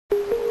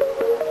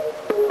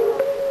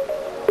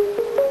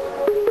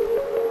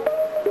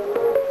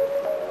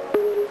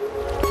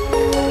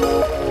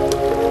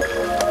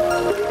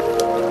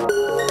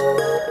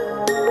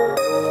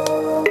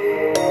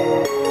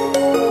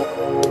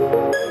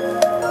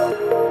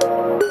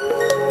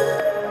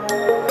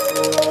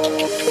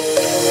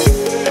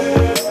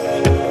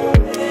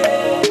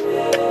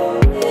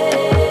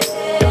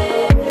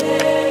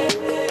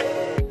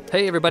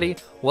everybody,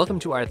 welcome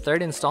to our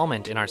third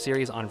installment in our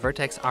series on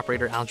vertex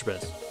operator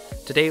algebras.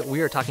 Today we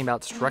are talking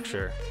about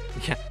structure.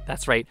 Yeah,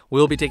 that's right,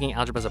 we'll be taking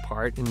algebras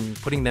apart and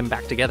putting them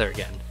back together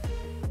again.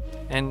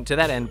 And to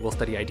that end, we'll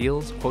study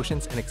ideals,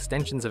 quotients, and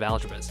extensions of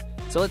algebras.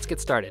 So let's get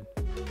started.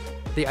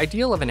 The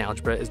ideal of an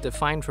algebra is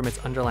defined from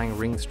its underlying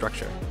ring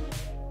structure.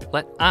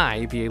 Let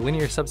I be a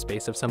linear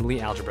subspace of some Lie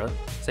algebra,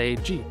 say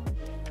G.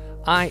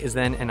 I is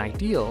then an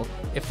ideal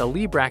if the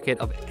Lie bracket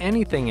of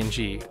anything in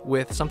G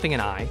with something in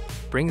I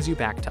brings you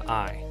back to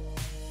I.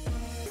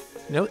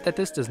 Note that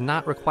this does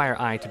not require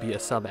I to be a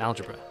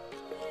subalgebra.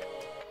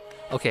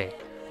 Okay,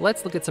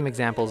 let's look at some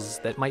examples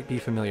that might be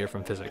familiar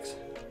from physics.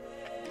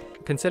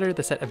 Consider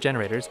the set of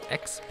generators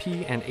x,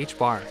 p, and h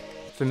bar,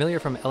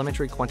 familiar from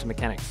elementary quantum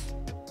mechanics.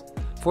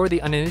 For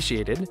the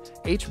uninitiated,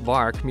 h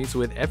bar commutes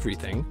with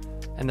everything,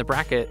 and the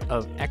bracket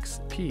of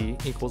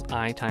xp equals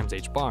I times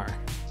h bar.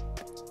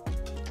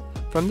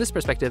 From this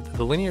perspective,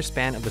 the linear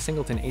span of the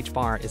singleton h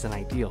bar is an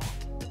ideal.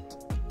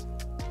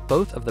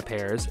 Both of the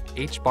pairs,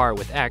 h bar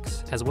with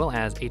x as well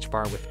as h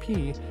bar with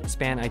p,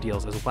 span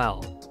ideals as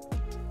well.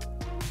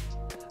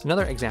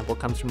 Another example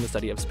comes from the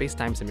study of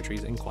space-time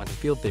symmetries in quantum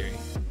field theory.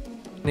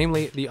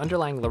 Namely, the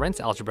underlying Lorentz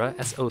algebra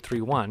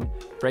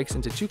SO31 breaks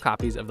into two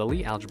copies of the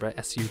Lie algebra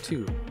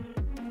SU2.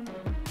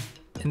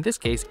 In this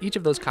case, each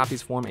of those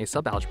copies form a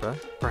subalgebra,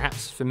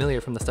 perhaps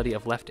familiar from the study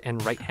of left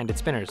and right-handed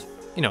spinners,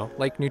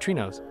 like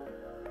neutrinos.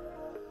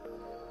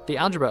 The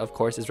algebra, of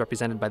course, is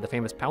represented by the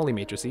famous Pauli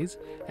matrices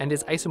and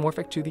is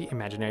isomorphic to the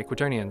imaginary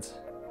quaternions.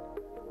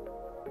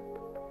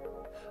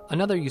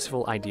 Another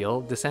useful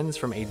ideal descends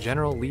from a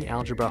general Lie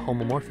algebra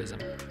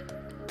homomorphism.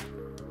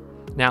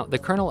 Now, the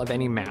kernel of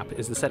any map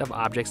is the set of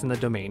objects in the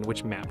domain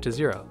which map to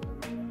zero.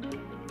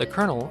 The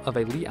kernel of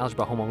a Lie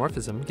algebra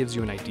homomorphism gives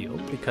you an ideal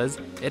because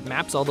it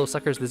maps all those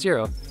suckers to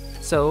zero,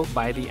 so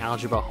by the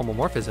algebra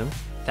homomorphism,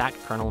 that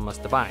kernel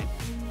must divide.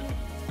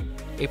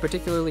 A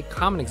particularly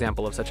common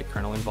example of such a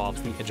kernel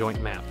involves the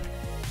adjoint map.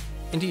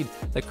 Indeed,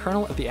 the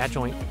kernel of the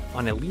adjoint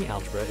on a Lie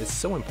algebra is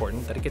so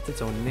important that it gets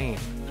its own name.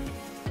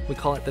 We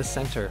call it the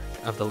center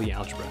of the Lie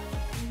algebra.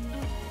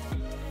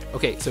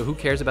 Okay, so who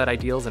cares about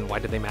ideals and why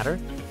do they matter?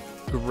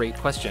 Great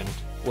question.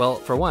 Well,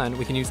 for one,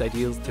 we can use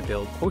ideals to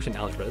build quotient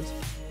algebras.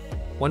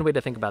 One way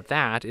to think about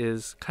that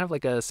is kind of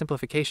like a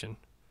simplification.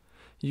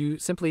 You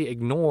simply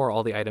ignore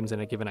all the items in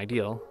a given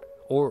ideal,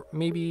 or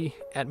maybe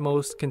at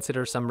most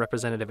consider some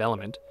representative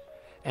element,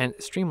 and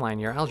streamline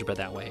your algebra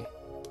that way.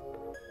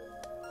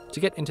 To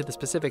get into the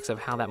specifics of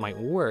how that might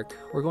work,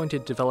 we're going to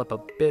develop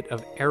a bit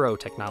of arrow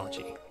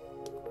technology.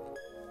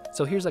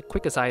 So here's a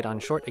quick aside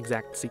on short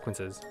exact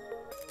sequences.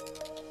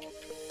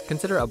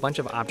 Consider a bunch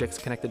of objects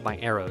connected by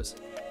arrows.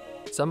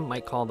 Some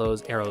might call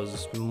those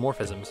arrows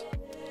morphisms.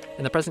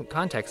 In the present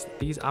context,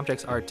 these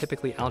objects are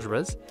typically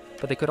algebras,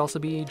 but they could also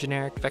be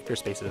generic vector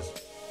spaces.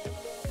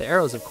 The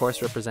arrows, of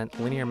course, represent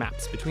linear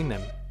maps between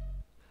them.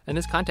 In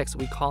this context,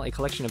 we call a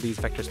collection of these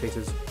vector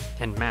spaces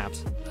and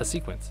maps a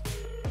sequence.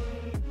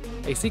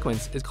 A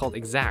sequence is called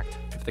exact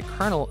if the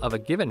kernel of a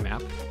given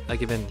map, a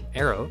given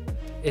arrow,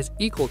 is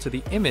equal to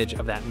the image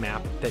of that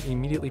map that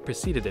immediately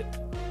preceded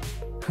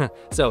it.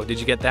 So,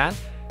 did you get that?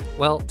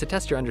 Well, to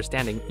test your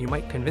understanding, you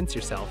might convince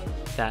yourself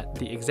that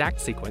the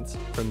exact sequence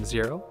from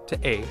 0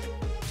 to A,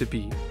 to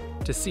B,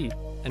 to C,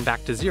 and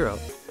back to 0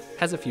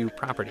 has a few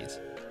properties.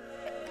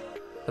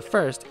 The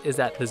first is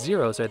that the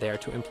zeros are there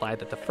to imply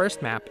that the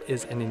first map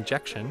is an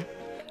injection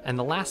and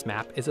the last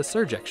map is a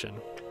surjection.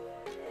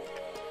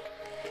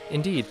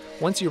 Indeed,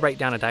 once you write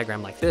down a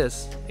diagram like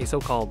this, a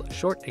so-called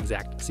short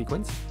exact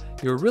sequence,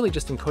 you're really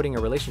just encoding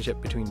a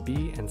relationship between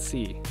B and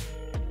C.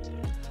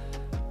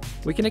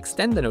 We can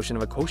extend the notion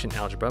of a quotient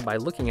algebra by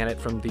looking at it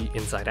from the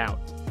inside out.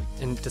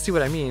 And to see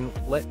what I mean,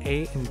 let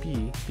A and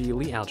B be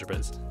Lie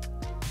algebras.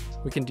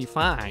 We can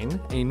define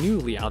a new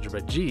Lie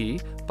algebra G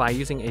by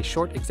using a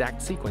short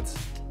exact sequence.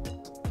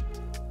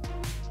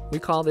 We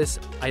call this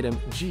item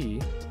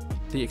G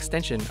the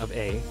extension of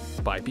A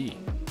by B.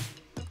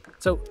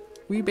 So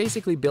we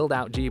basically build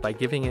out G by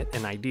giving it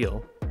an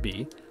ideal,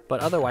 B,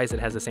 but otherwise it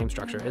has the same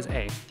structure as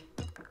A.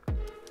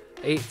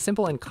 A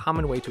simple and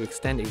common way to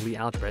extend a Lie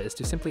algebra is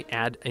to simply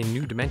add a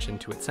new dimension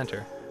to its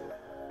center,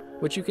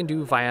 which you can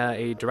do via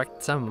a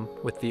direct sum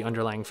with the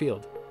underlying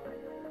field.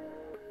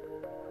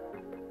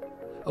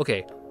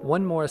 Okay,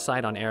 one more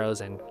aside on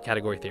arrows and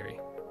category theory.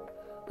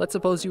 Let's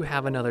suppose you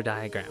have another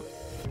diagram.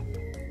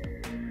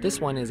 This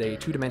one is a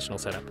two-dimensional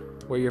setup,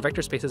 where your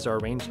vector spaces are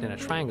arranged in a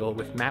triangle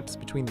with maps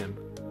between them.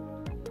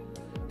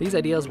 These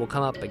ideas will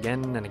come up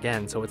again and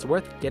again, so it's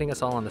worth getting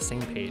us all on the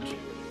same page.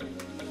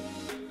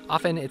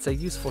 Often, it's a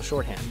useful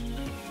shorthand.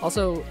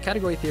 Also,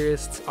 category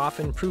theorists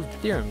often prove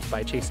theorems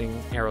by chasing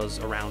arrows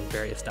around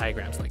various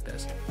diagrams like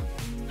this.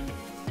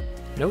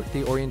 Note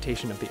the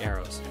orientation of the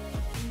arrows.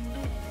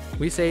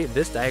 We say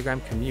this diagram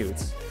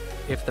commutes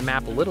if the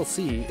map little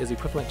c is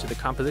equivalent to the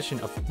composition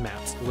of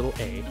maps little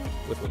a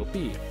with little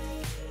b.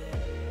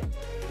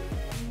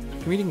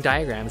 Commuting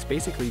diagrams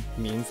basically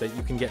means that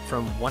you can get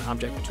from one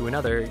object to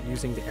another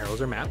using the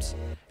arrows or maps,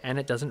 and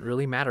it doesn't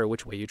really matter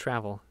which way you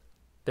travel.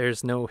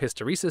 There's no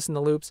hysteresis in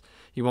the loops.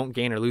 You won't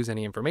gain or lose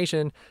any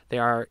information. They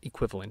are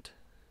equivalent.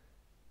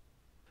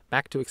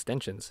 Back to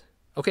extensions.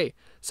 Okay,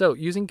 so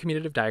using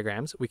commutative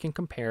diagrams, we can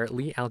compare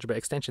Lie algebra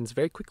extensions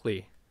very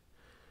quickly.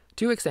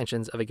 Two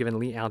extensions of a given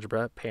Lie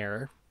algebra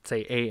pair,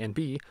 say A and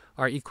B,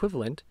 are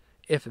equivalent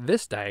if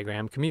this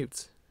diagram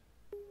commutes.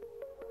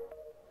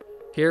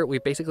 Here, we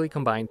basically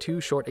combine two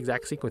short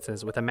exact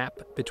sequences with a map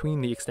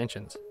between the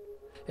extensions.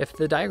 If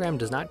the diagram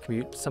does not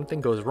commute,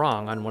 something goes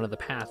wrong on one of the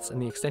paths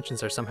and the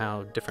extensions are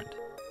somehow different.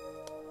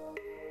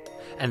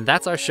 And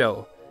that's our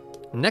show.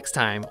 Next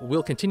time,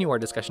 we'll continue our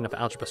discussion of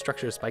algebra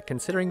structures by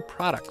considering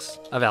products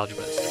of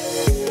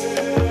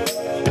algebras.